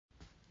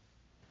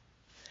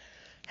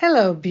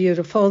Hello,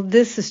 beautiful.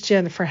 This is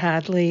Jennifer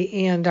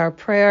Hadley, and our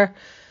prayer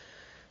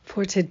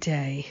for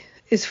today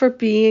is for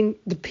being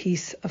the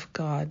peace of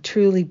God,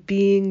 truly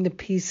being the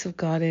peace of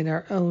God in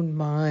our own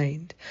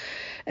mind,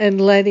 and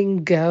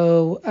letting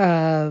go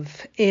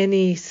of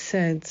any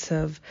sense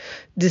of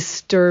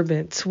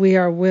disturbance. We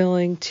are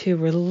willing to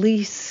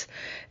release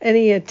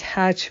any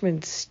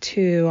attachments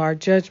to our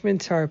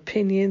judgments, our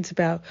opinions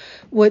about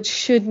what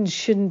should and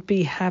shouldn't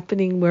be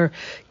happening. We're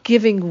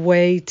giving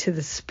way to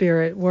the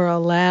Spirit. We're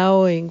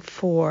allowing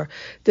for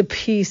the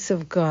peace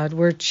of God.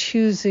 We're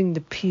choosing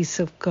the peace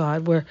of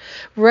God. We're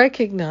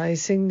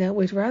recognizing that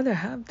we'd rather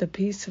have the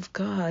peace of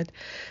God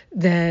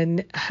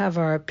than have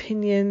our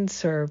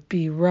opinions or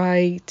be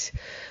right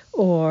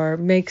or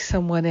make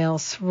someone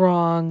else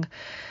wrong.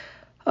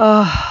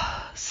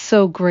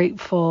 So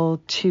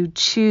grateful to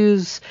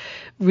choose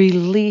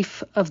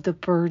relief of the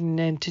burden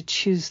and to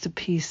choose the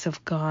peace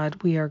of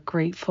God. We are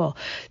grateful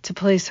to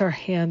place our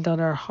hand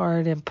on our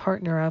heart and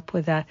partner up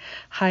with that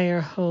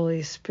higher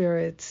Holy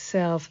Spirit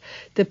self.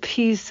 The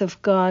peace of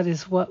God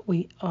is what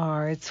we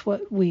are. It's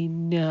what we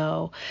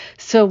know.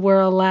 So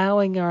we're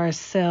allowing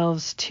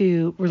ourselves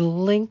to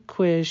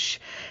relinquish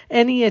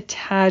any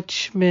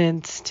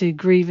attachments to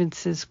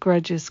grievances,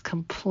 grudges,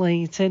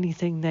 complaints,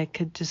 anything that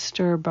could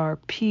disturb our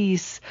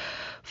peace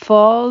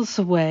falls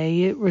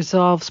away. It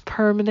resolves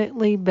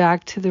permanently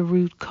back to the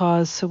root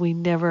cause so we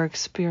never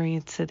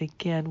experience it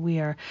again. We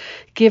are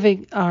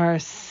giving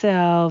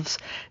ourselves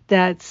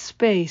that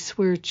space.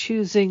 We're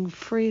choosing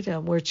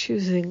freedom. We're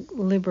choosing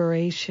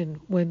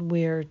liberation when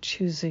we're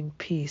choosing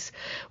peace.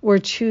 We're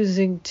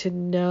choosing to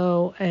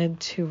know and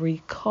to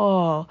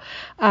recall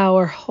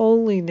our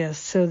holiness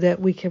so that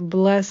we can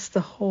bless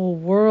the whole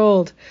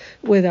world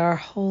with our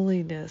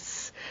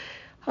holiness.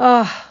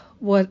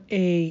 What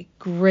a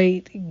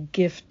great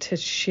gift to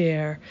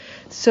share.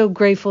 So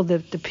grateful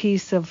that the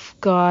peace of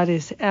God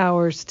is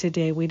ours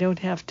today. We don't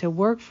have to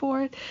work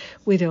for it.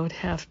 We don't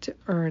have to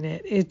earn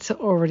it. It's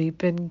already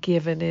been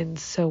given, and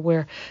so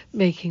we're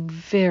making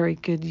very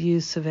good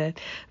use of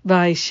it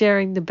by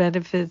sharing the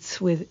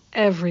benefits with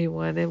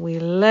everyone, and we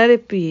let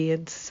it be,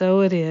 and so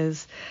it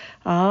is.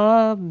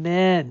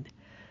 Amen.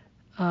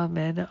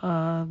 Amen.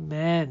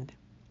 Amen.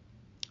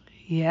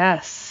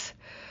 Yes.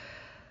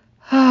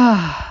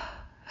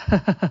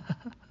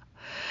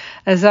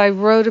 As I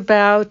wrote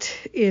about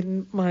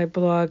in my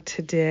blog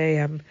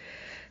today, I'm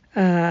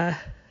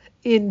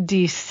in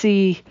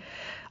D.C.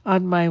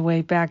 on my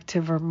way back to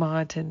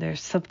Vermont, and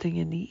there's something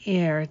in the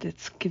air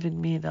that's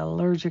given me an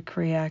allergic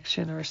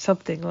reaction or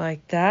something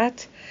like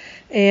that.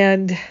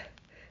 And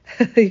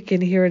you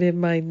can hear it in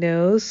my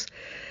nose.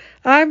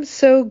 I'm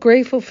so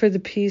grateful for the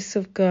peace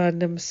of God,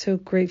 and I'm so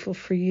grateful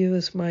for you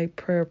as my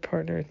prayer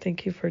partner.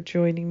 Thank you for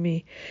joining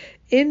me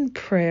in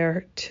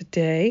prayer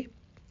today.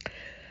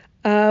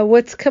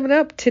 What's coming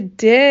up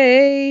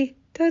today?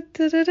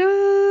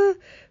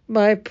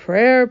 My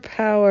prayer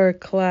power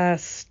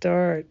class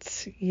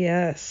starts.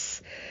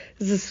 Yes.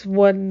 This is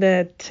one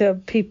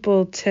that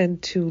people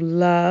tend to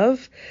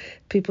love.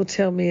 People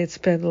tell me it's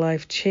been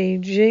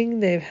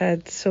life-changing. They've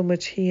had so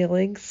much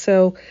healing.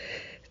 So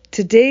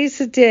today's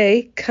the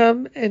day.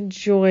 Come and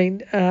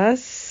join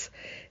us,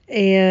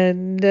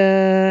 and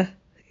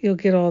you'll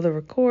get all the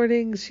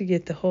recordings. You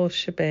get the whole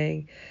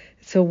shebang.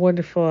 It's a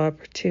wonderful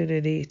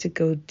opportunity to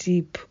go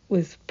deep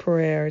with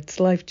prayer. It's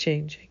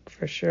life-changing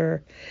for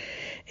sure.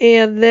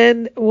 And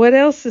then what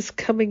else is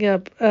coming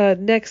up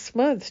next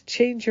month?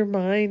 Change your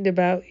mind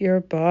about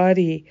your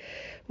body.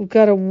 We've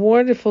got a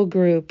wonderful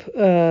group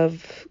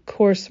of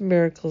Course in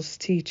Miracles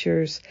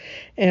teachers,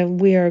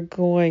 and we are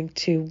going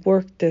to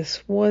work this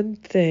one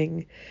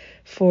thing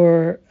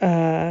for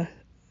a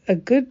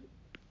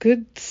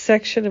good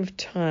section of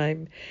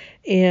time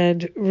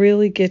and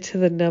really get to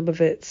the nub of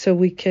it so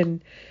we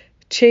can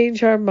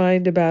change our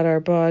mind about our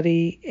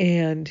body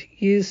and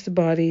use the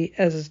body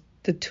as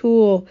the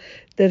tool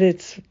that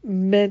it's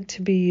meant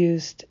to be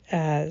used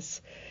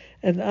as.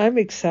 And I'm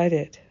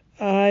excited.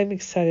 I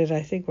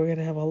think we're going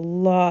to have a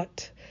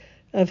lot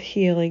of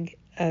healing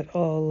at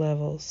all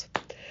levels.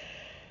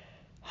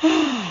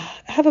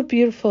 Have a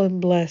beautiful and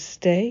blessed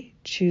day,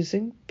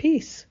 choosing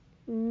peace.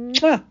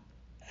 Mwah!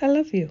 I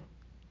love you.